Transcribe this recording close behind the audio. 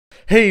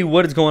Hey,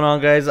 what is going on,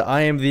 guys?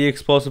 I am the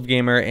Explosive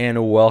Gamer,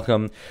 and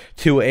welcome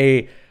to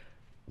a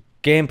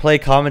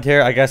gameplay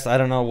commentary. I guess I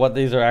don't know what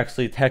these are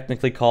actually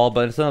technically called,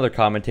 but it's another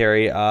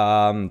commentary.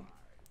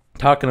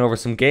 Talking over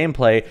some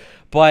gameplay,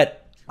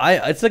 but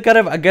it's a kind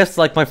of, I guess,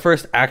 like my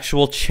first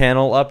actual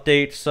channel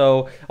update.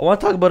 So I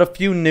want to talk about a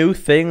few new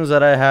things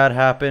that I had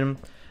happen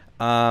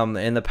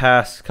in the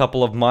past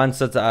couple of months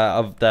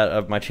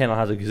that my channel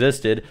has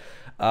existed.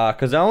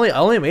 Because I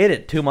only made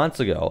it 2 months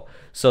ago,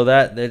 so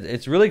that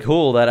it's really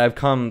cool that I've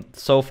come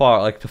so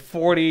far, like to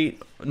 40,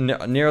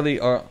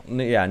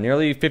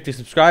 nearly 50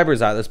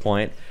 subscribers at this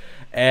point,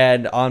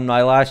 and on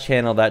my last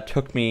channel that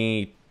took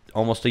me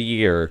almost a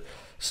year.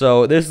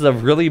 So this is a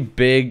really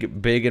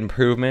big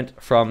improvement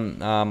from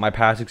my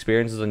past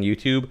experiences on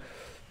YouTube.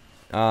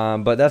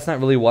 But that's not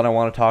really what I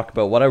want to talk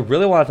about. What I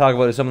really want to talk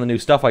about is some of the new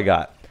stuff I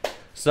got.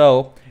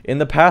 So in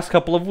the past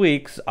couple of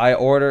weeks, I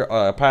ordered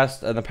like,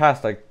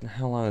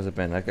 how long has it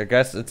been? Like, I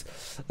guess it's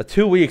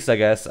 2 weeks. I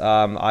guess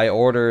I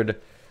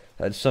ordered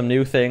some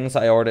new things.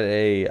 I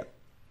ordered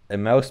a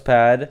mouse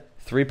pad,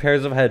 3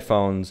 pairs of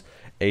headphones,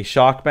 a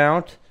shock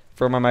mount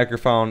for my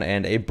microphone,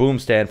 and a boom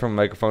stand for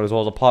my microphone, as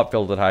well as a pop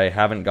filter that I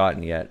haven't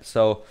gotten yet.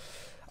 So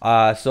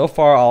so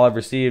far all I've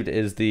received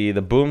is the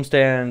boom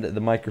stand,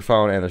 the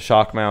microphone, and the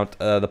shock mount.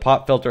 The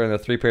pop filter and the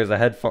 3 pairs of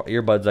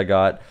earbuds I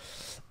got.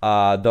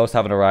 Those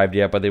haven't arrived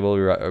yet, but they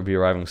will be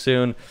arriving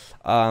soon.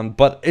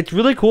 But it's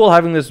really cool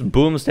having this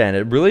boom stand.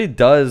 It really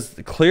does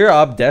clear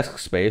up desk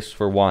space,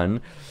 for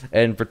one,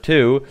 and for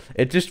two,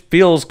 it just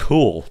feels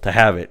cool to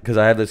have it, because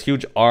I have this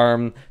huge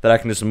arm that I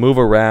can just move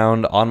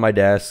around on my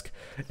desk,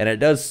 and it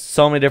does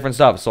so many different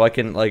stuff. So I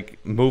can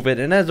like move it,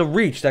 and it has a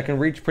reach that can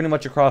reach pretty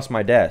much across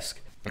my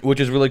desk,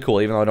 which is really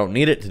cool, even though I don't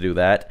need it to do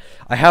that.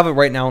 I have it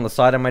right now on the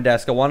side of my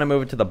desk. I want to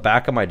move it to the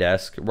back of my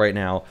desk right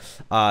now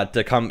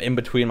to come in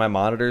between my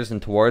monitors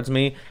and towards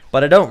me,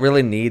 but I don't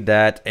really need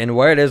that. And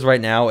where it is right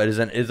now, it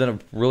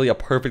isn't really a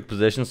perfect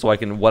position, so I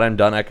can, when I'm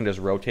done, I can just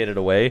rotate it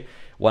away.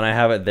 When I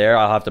have it there,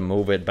 I'll have to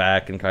move it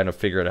back and kind of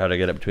figure out how to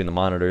get it between the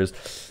monitors.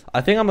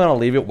 I think I'm going to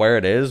leave it where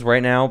it is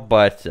right now,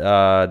 but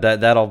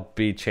that'll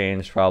be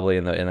changed probably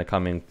in the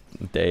coming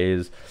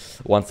days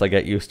once I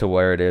get used to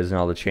where it is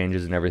and all the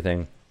changes and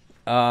everything.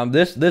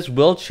 This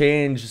will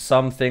change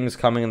some things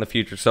coming in the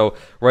future. So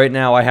right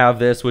now I have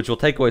this, which will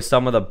take away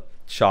some of the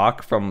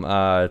shock from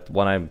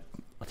when I'm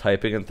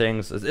typing and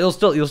things. You'll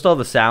still have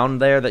the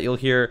sound there that you'll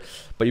hear,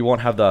 but you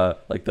won't have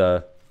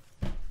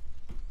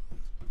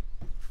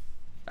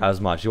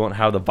as much. You won't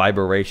have the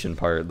vibration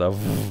part.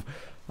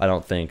 I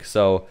don't think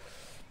so.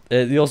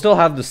 You'll still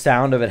have the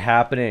sound of it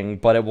happening,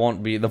 but it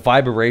won't be, the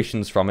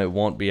vibrations from it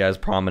won't be as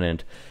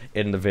prominent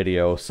in the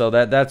video. So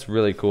that's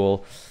really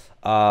cool.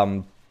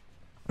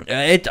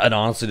 It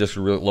honestly just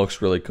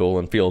looks really cool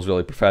and feels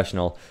really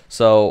professional.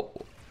 So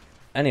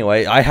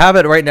anyway, I have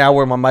it right now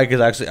where my mic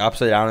is actually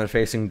upside down and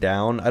facing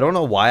down. I don't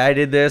know why I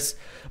did this,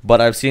 but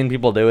I've seen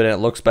people do it and it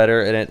looks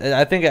better. And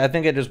I think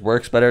it just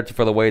works better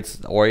for the way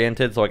it's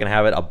oriented, so I can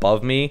have it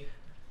above me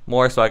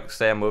more. So I can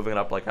say I'm moving it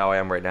up like how I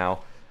am right now.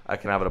 I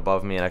can have it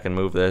above me, and I can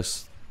move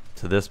this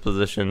to this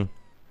position,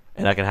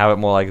 and I can have it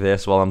more like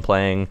this while I'm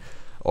playing.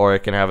 Or I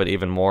can have it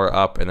even more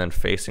up and then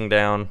facing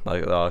down.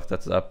 Like, oh,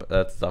 that's as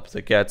up as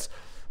it gets.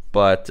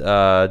 But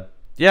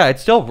yeah,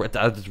 it's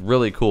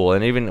really cool.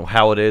 And even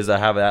how it is, I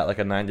have it at like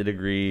a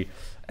 90-degree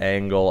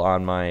angle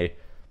on my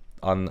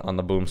on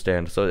the boom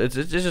stand. So it's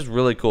just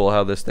really cool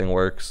how this thing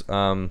works.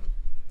 That's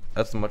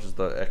as much as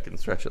I can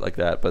stretch it like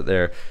that. But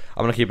there,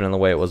 I'm gonna keep it in the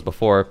way it was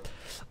before.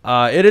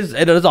 It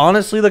is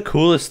honestly the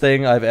coolest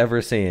thing I've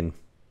ever seen.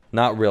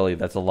 Not really,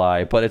 that's a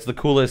lie, but it's the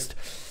coolest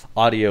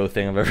audio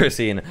thing I've ever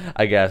seen,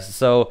 I guess.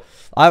 So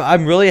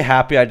I'm really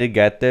happy I did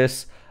get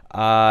this.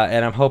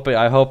 And I'm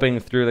hoping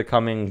through the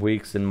coming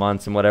weeks and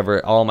months and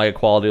whatever, all my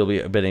quality will be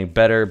getting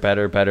better,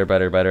 because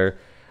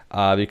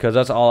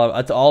that's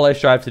all I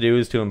strive to do,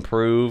 is to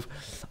improve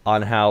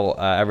on how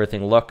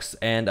everything looks.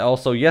 And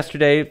also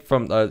yesterday,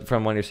 from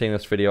when you're seeing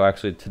this video,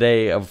 actually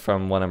today,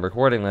 from when I'm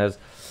recording this,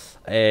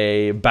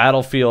 a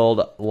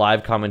Battlefield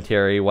live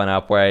commentary went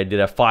up where I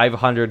did a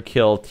 500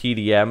 kill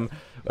TDM,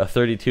 a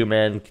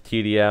 32-man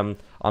TDM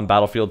on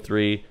Battlefield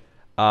 3.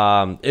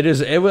 I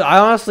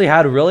honestly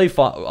had really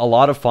a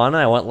lot of fun.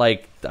 I went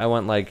like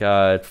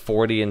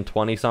 40 and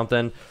 20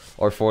 something,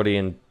 or 40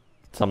 and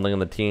something in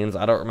the teens.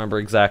 I don't remember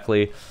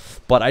exactly,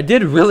 but I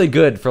did really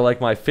good for like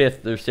my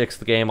 5th or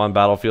 6th game on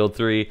Battlefield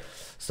 3.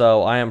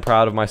 So I am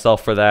proud of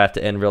myself for that,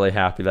 and really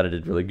happy that I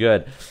did really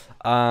good.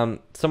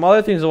 Some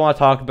other things I want to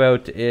talk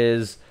about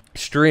is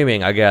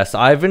streaming, I guess.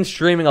 I've been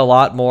streaming a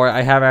lot more.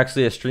 I have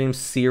actually a stream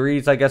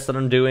series, I guess, that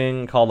I'm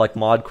doing called like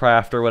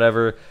Modcraft or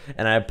whatever,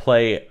 and I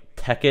play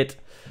Tekkit.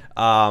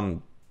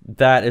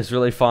 That is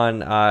really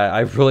fun. I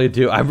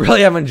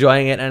really am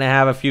enjoying it, and I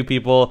have a few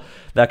people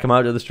that come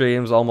out to the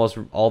streams almost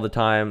all the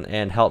time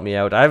and help me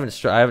out. I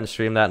haven't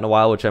streamed that in a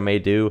while, which I may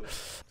do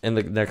in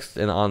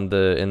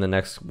the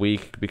next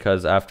week,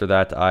 because after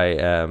that I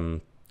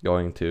am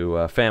going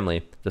to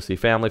see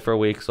family for a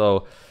week,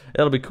 so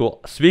it'll be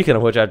cool. Speaking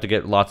of which, I have to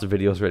get lots of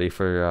videos ready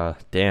for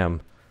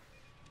damn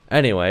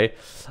Anyway,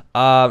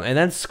 and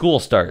then school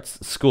starts.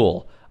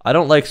 School. I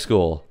don't like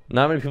school.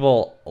 Not many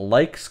people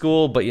like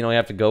school, but you know, you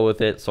have to go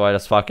with it. So I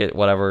just fuck it,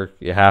 whatever.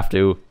 You have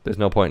to. There's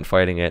no point in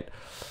fighting it.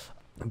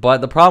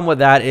 But the problem with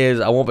that is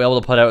I won't be able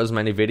to put out as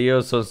many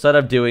videos. So instead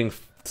of doing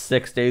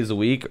 6 days a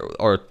week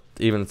or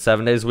even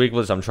 7 days a week,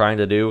 which I'm trying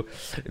to do,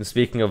 and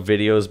speaking of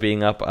videos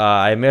being up,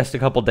 I missed a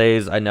couple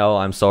days. I know,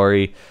 I'm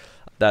sorry.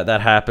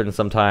 That happens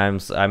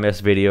sometimes. I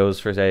miss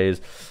videos for days.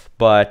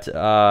 But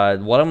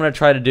what I'm going to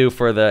try to do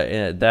for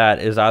that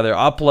is either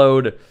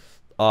upload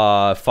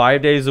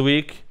 5 days a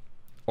week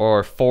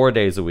or 4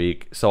 days a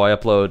week. So I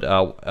upload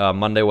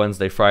Monday,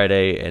 Wednesday,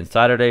 Friday, and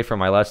Saturday for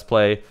my Let's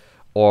Play,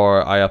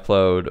 or I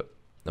upload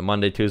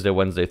Monday, Tuesday,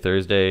 Wednesday,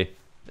 Thursday,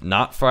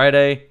 not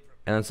Friday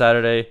and then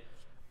Saturday,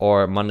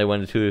 or Monday,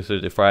 Wednesday, Tuesday,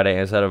 Thursday, Friday.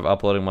 Instead of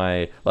uploading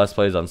my Let's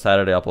Plays on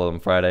Saturday, upload them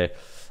Friday.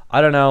 I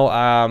don't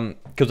know,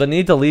 because I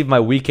need to leave my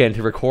weekend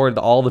to record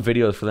all the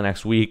videos for the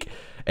next week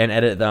and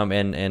edit them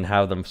and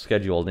have them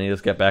scheduled. I need to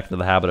just get back into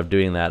the habit of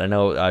doing that. I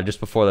know just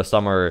before the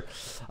summer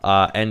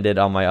ended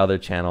on my other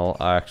channel,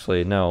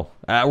 actually, no.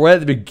 Right at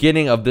the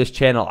beginning of this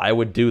channel, I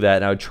would do that,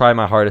 and I would try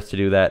my hardest to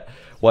do that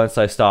once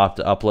I stopped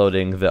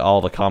uploading all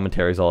the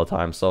commentaries all the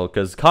time. So,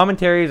 because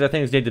commentaries, I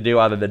think, is need to do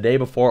either the day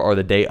before or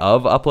the day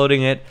of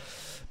uploading it,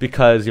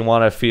 because you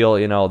want to feel,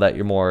 you know, that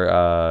you're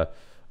more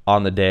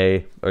on the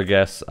day, I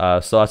guess.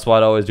 So that's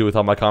what I always do with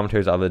all my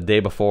commentaries, either the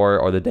day before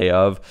or the day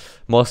of.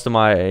 Most of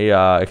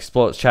my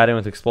chatting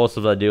with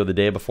explosives I do the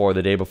day before,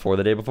 the day before,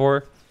 the day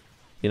before.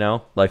 You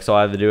know, like, so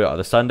I either do it on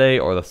the Sunday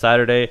or the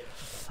Saturday.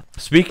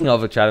 Speaking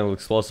of chatting with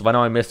explosive, I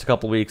know I missed a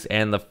couple weeks,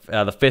 and the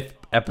 5th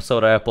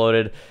episode I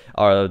uploaded,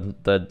 or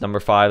the number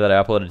 5 that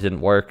I uploaded,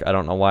 didn't work. I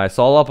don't know why.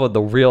 So I'll upload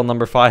the real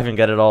number 5 and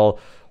get it all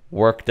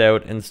worked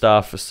out and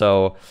stuff.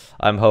 So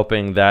I'm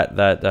hoping that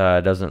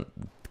doesn't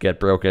get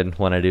broken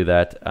when I do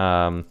that.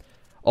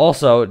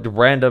 Also,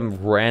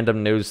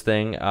 random news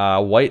thing.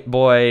 White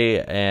Boy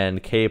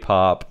and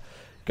K-pop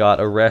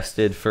got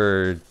arrested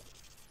for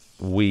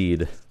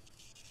weed,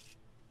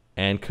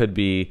 and could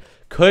be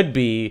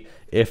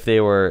if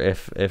they were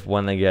if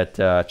when they get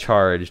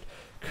charged,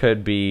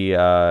 could be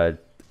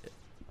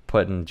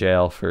put in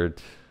jail for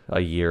a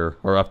year,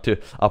 or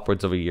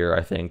upwards of a year,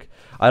 I think.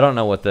 I don't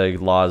know what the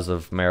laws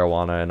of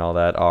marijuana and all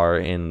that are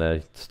in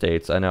the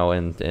States. I know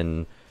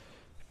in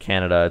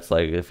Canada it's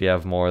like if you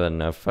have more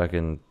than a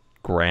fucking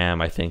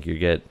gram, I think you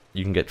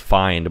can get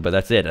fined, but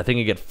that's it. I think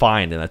you get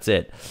fined and that's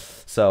it.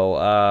 So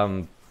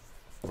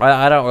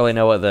I don't really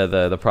know what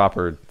the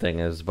proper thing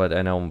is, but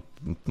I know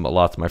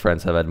lots of my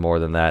friends have had more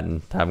than that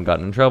and haven't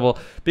gotten in trouble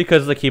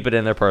because they keep it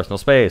in their personal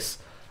space,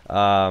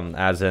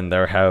 as in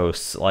their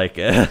house. Like,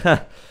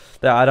 I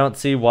don't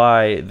see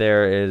why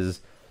there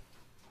is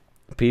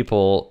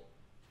people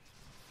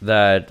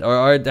that,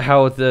 or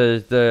how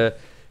the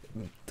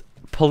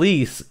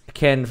police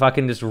can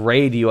fucking just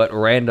raid you at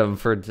random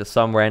for just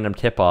some random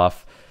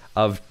tip-off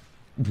of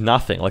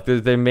nothing. Like,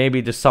 there may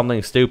be just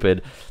something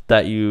stupid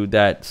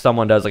that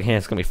someone does, like, hey,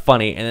 it's gonna be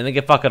funny, and then they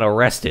get fucking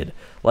arrested.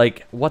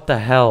 Like, what the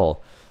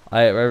hell?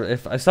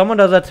 If someone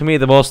does that to me,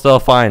 the most they'll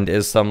find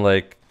is some,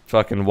 like,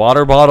 fucking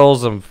water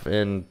bottles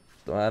and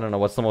I don't know,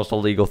 what's the most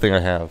illegal thing I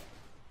have?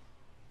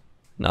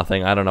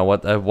 Nothing. I don't know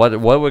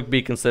what would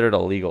be considered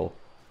illegal.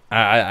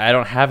 I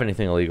don't have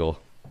anything illegal,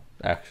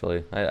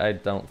 actually. I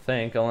don't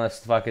think,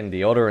 unless fucking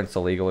deodorant's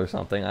illegal or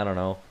something. I don't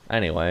know.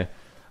 Anyway,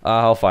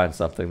 I'll find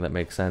something that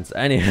makes sense.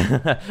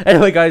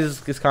 Anyway,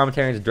 guys, this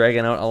commentary is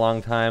dragging out a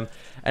long time.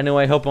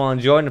 Anyway, hope you all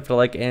enjoyed. If you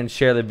like and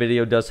share the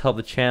video, it does help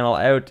the channel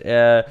out.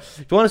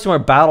 If you want to see more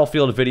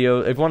Battlefield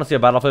video, if you want to see a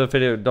Battlefield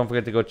video, don't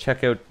forget to go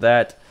check out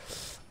that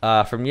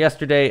from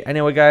yesterday.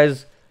 Anyway,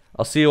 guys,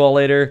 I'll see you all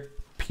later.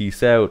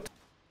 Peace out.